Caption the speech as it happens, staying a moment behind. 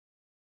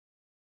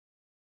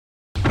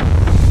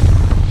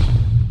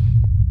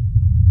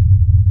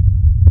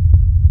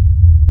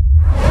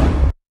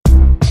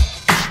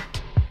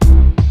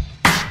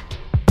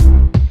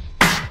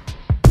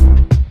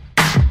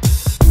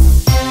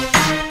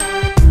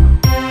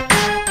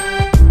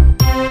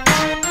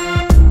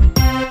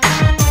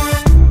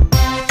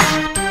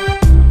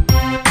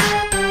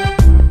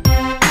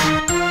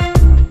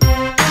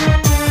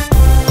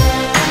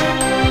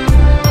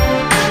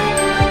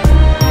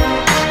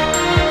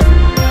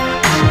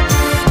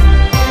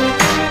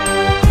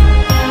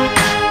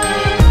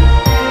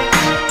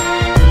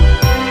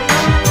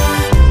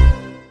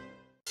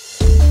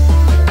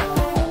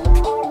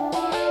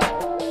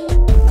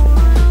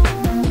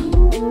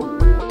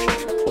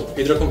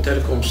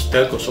Telecom's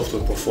Telco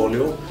Software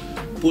portfolio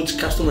puts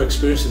customer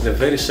experience in the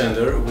very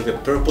center with the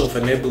purpose of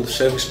enabling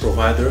service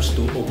providers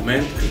to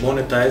augment and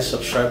monetize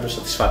subscriber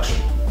satisfaction.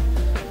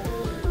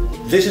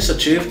 This is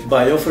achieved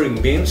by offering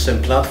means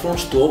and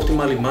platforms to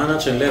optimally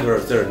manage and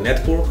leverage their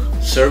network,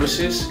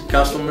 services,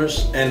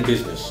 customers and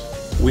business.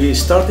 We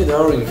started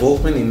our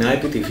involvement in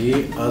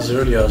IPTV as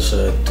early as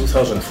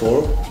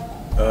 2004,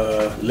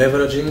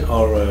 leveraging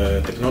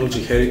our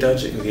technology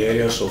heritage in the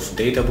areas of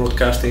data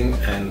broadcasting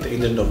and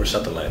internet over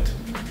satellite.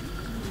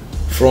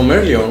 From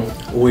early on,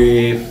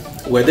 we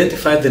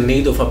identified the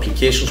need of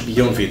applications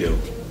beyond video,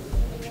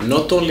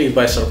 not only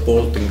by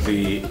supporting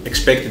the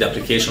expected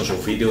applications of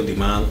video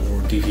demand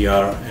or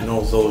DVR and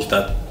all those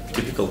that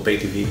typical pay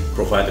TV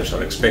providers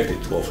are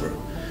expected to offer,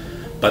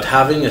 but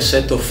having a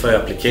set of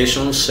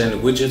applications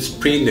and widgets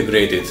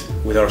pre-integrated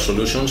with our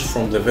solutions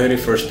from the very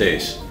first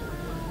days.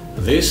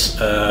 This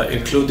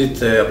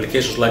included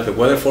applications like the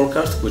weather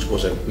forecast, which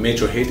was a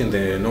major hit in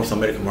the North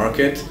American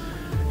market,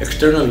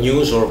 external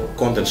news or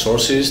content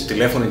sources,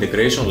 telephone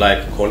integration like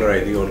caller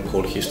ID or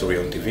call history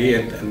on TV,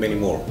 and many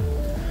more.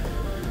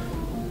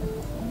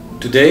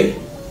 Today,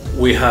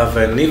 we have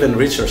an even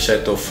richer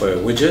set of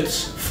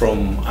widgets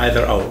from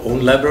either our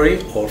own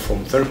library or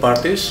from third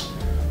parties,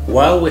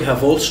 while we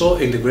have also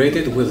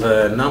integrated with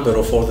a number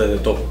of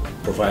over-the-top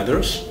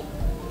providers,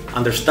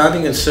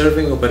 understanding and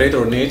serving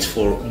operator needs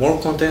for more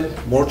content,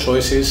 more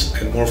choices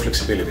and more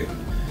flexibility.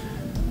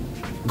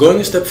 Going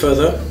a step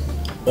further,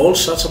 all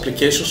such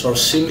applications are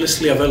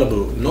seamlessly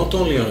available not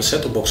only on a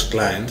set-top box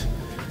client,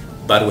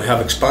 but we have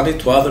expanded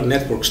to other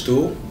networks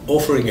too,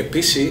 offering a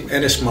PC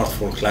and a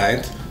smartphone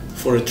client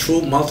for a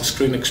true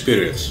multi-screen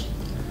experience.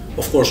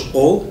 Of course,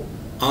 all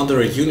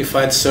under a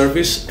unified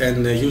service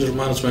and user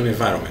management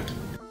environment.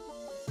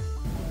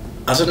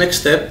 As a next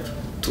step,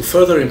 to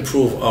further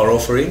improve our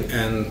offering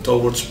and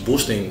towards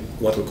boosting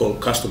what we call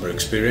customer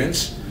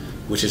experience,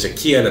 which is a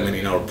key element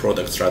in our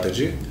product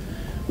strategy,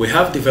 we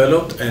have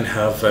developed and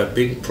have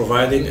been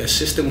providing a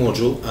system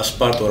module as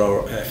part of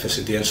our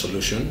FSCDN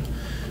solution,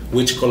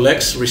 which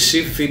collects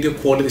received video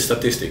quality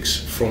statistics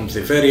from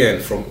the very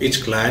end, from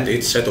each client,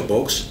 each set-top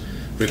box,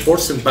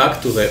 reports them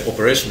back to the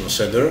operational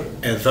center,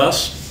 and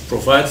thus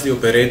provides the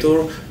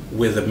operator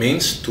with the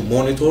means to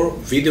monitor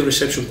video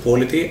reception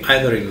quality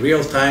either in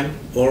real time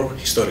or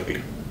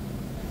historically.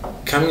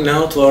 Coming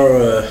now to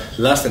our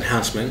last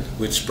enhancement,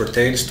 which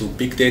pertains to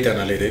big data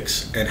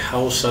analytics and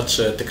how such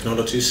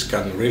technologies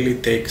can really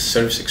take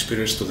service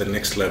experience to the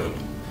next level.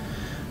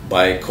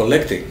 By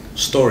collecting,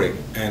 storing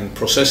and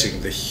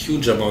processing the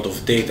huge amount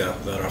of data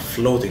that are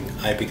floating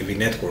IPTV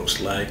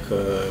networks like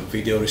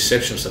video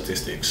reception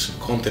statistics,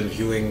 content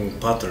viewing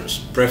patterns,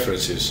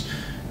 preferences,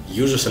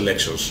 user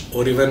selections,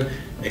 or even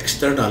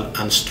external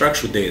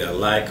unstructured data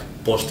like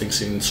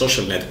postings in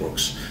social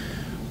networks,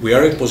 we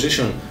are in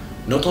position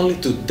not only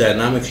to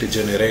dynamically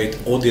generate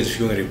audience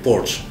viewing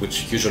reports,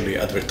 which usually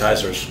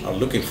advertisers are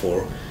looking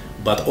for,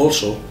 but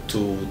also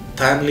to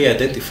timely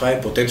identify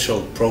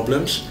potential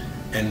problems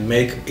and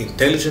make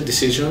intelligent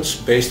decisions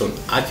based on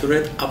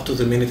accurate,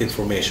 up-to-the-minute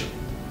information.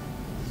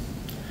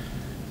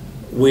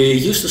 We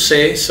used to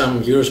say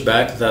some years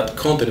back that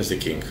content is the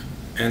king,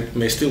 and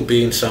may still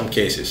be in some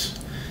cases.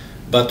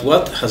 But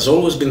what has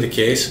always been the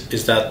case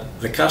is that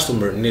the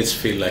customer needs to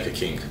feel like a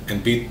king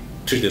and be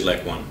treated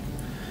like one.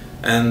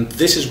 And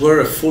this is where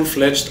a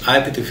full-fledged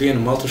IPTV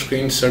and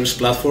multi-screen service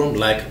platform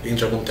like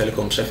Intracom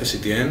Telecom's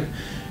FSCDN,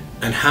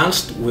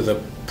 enhanced with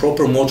the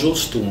proper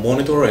modules to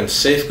monitor and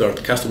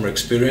safeguard customer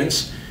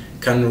experience,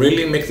 can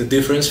really make the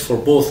difference for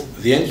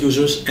both the end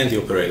users and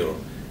the operator,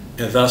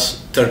 and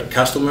thus turn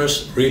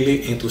customers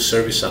really into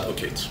service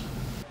advocates.